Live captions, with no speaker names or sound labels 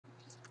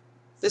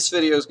This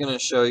video is going to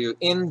show you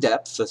in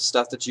depth the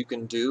stuff that you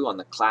can do on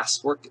the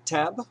Classwork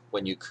tab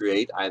when you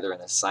create either an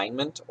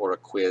assignment or a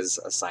quiz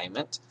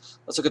assignment.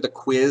 Let's look at the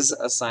quiz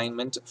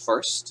assignment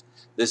first.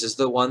 This is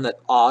the one that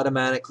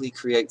automatically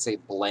creates a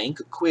blank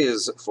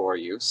quiz for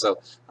you. So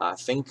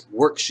think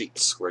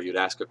worksheets where you'd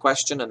ask a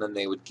question and then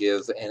they would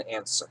give an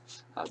answer.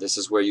 This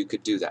is where you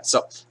could do that.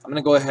 So I'm going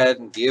to go ahead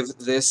and give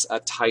this a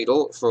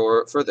title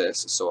for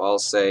this. So I'll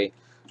say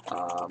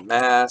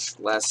Math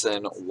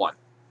Lesson 1.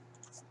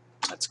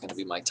 That's going to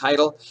be my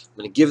title. I'm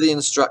going to give the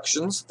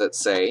instructions that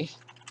say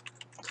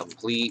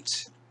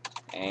complete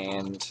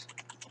and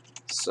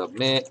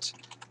submit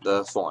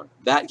the form.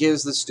 That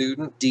gives the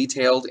student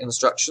detailed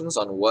instructions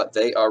on what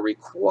they are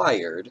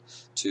required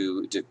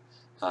to do.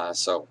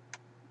 So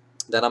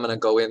then I'm going to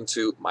go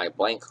into my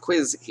blank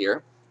quiz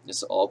here.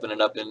 Just open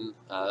it up in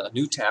a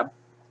new tab.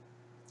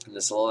 And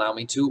this will allow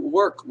me to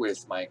work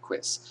with my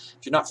quiz.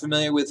 If you're not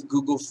familiar with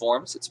Google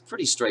Forms, it's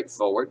pretty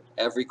straightforward.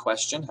 Every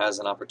question has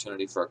an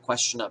opportunity for a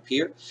question up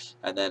here,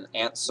 and then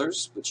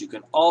answers, but you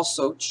can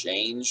also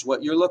change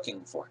what you're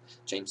looking for.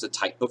 Change the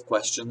type of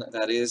question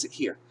that is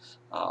here.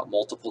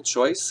 Multiple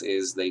choice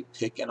is they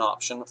pick an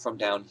option from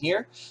down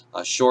here.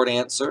 A short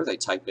answer, they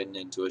type it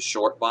into a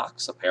short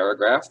box. A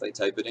paragraph, they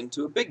type it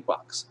into a big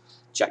box.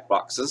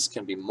 Checkboxes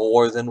can be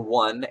more than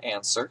one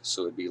answer,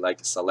 so it would be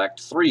like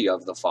select 3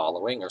 of the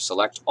following or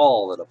select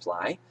all that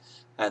apply.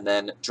 And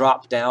then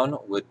drop down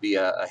would be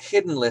a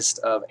hidden list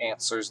of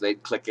answers.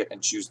 They'd click it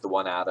and choose the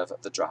one out of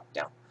the drop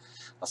down.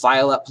 A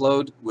file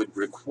upload would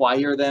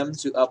require them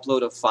to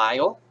upload a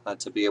file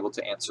to be able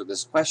to answer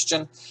this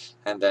question.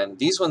 And then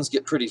these ones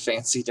get pretty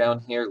fancy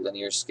down here: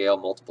 linear scale,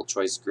 multiple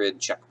choice grid,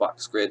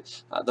 checkbox grid.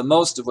 The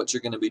most of what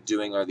you're going to be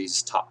doing are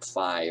these top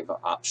 5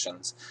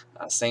 options.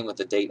 Same with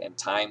the date and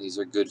time. These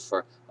are good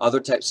for other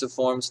types of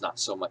forms, not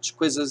so much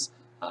quizzes.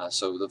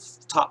 So the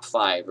top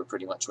 5 are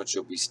pretty much what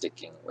you'll be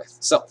sticking with.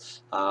 So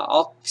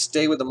I'll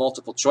stay with the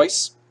multiple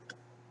choice.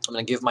 I'm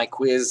going to give my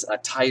quiz a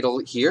title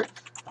here.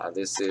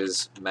 This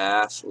is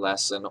Math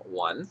Lesson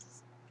 1.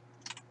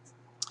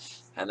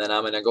 And then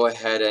I'm going to go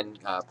ahead and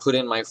put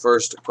in my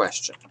first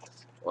question.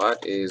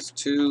 What is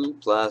 2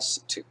 plus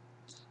 2?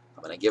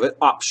 I'm going to give it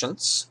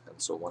options. And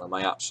so one of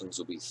my options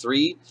will be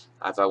 3.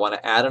 If I want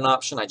to add an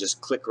option, I just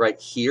click right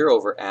here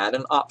over Add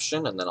an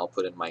Option, and then I'll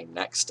put in my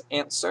next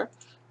answer.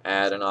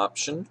 Add an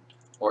option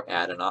or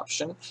add an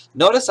option.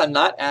 Notice I'm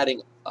not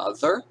adding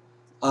other.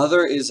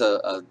 Other is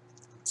a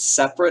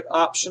separate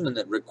option, and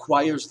it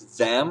requires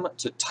them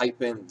to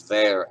type in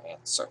their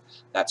answer.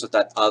 That's what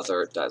that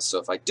other does. So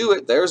if I do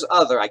it, there's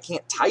other. I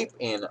can't type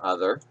in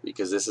other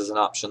because this is an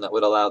option that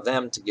would allow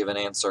them to give an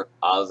answer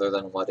other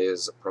than what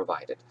is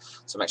provided.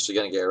 So I'm actually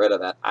going to get rid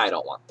of that. I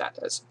don't want that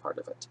as part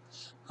of it.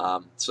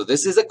 So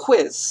this is a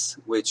quiz,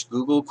 which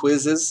Google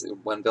quizzes,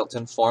 when built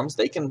in forms,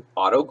 they can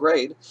auto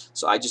grade.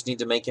 So I just need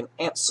to make an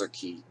answer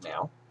key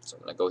now. So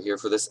I'm going to go here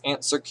for this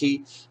answer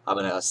key. I'm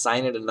going to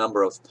assign it a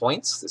number of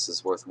points. This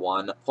is worth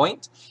 1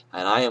 point.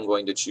 And I am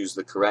going to choose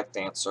the correct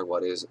answer,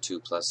 what is 2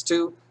 plus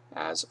 2,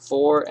 as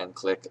 4, and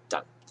click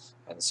Done.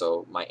 And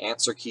so my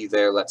answer key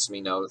there lets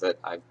me know that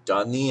I've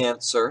done the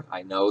answer.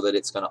 I know that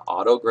it's going to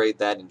auto-grade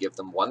that and give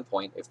them 1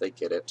 point if they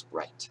get it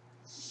right.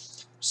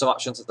 Some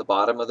options at the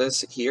bottom of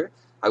this here.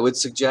 I would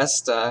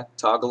suggest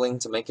toggling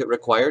to make it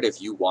required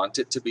if you want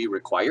it to be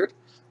required.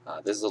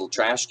 This little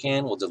trash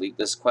can will delete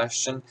this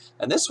question,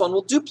 and this one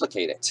will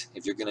duplicate it.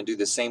 If you're going to do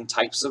the same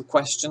types of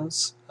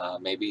questions,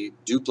 maybe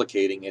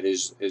duplicating it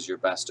is your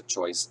best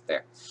choice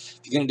there. If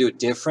you're going to do a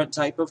different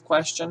type of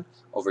question,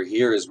 over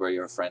here is where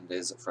your friend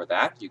is for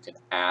that. You can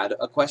add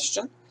a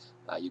question.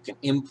 You can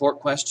import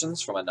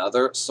questions from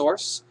another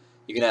source.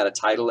 You can add a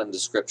title and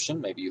description.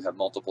 Maybe you have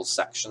multiple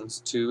sections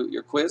to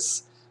your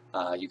quiz.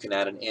 You can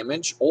add an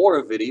image or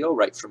a video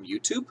right from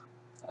YouTube.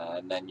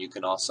 And then you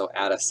can also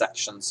add a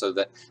section so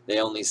that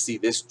they only see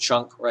this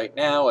chunk right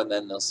now, and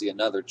then they'll see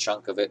another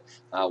chunk of it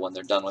when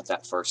they're done with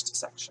that first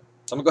section.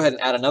 So I'm going to go ahead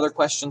and add another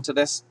question to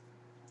this.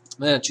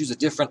 I'm going to choose a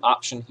different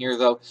option here,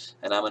 though,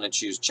 and I'm going to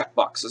choose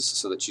checkboxes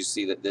so that you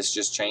see that this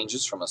just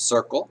changes from a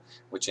circle,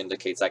 which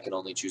indicates I can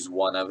only choose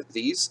one of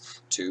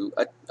these, to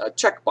a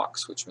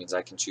checkbox, which means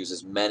I can choose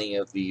as many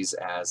of these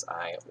as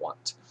I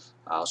want.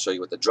 I'll show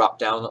you what the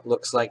drop-down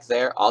looks like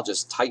there. I'll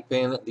just type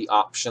in the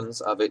options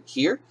of it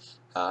here.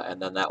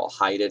 And then that will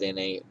hide it in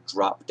a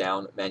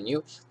drop-down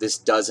menu. This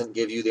doesn't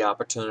give you the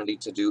opportunity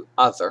to do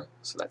other,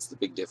 so that's the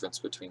big difference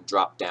between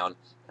drop-down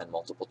and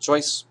multiple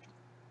choice.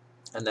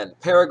 And then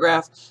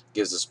paragraph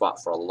gives a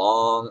spot for a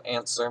long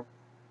answer,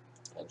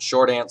 and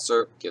short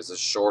answer gives a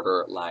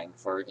shorter line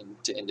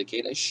to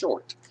indicate a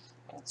short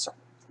answer.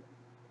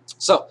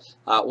 So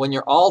when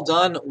you're all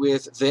done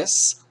with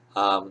this,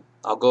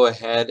 I'll go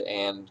ahead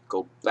and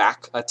go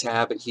back a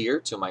tab here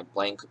to my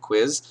blank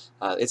quiz.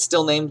 It's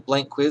still named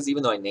blank quiz,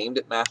 even though I named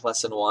it Math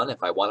Lesson 1.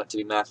 If I want it to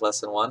be Math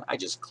Lesson 1, I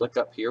just click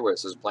up here where it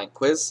says blank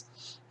quiz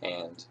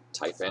and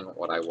type in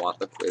what I want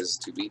the quiz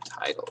to be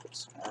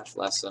titled, Math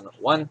Lesson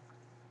 1.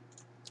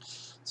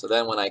 So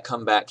then when I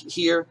come back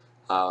here,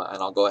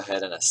 and I'll go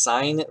ahead and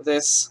assign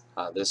this.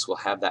 This will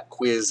have that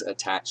quiz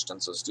attached,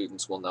 and so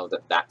students will know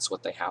that that's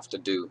what they have to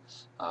do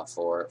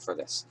for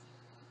this.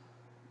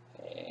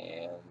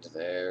 And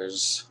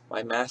there's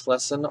my math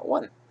lesson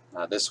 1.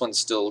 This one's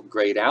still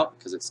grayed out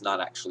because it's not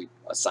actually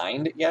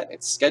assigned yet.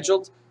 It's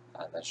scheduled.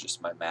 That's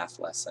just my math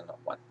lesson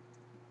 1.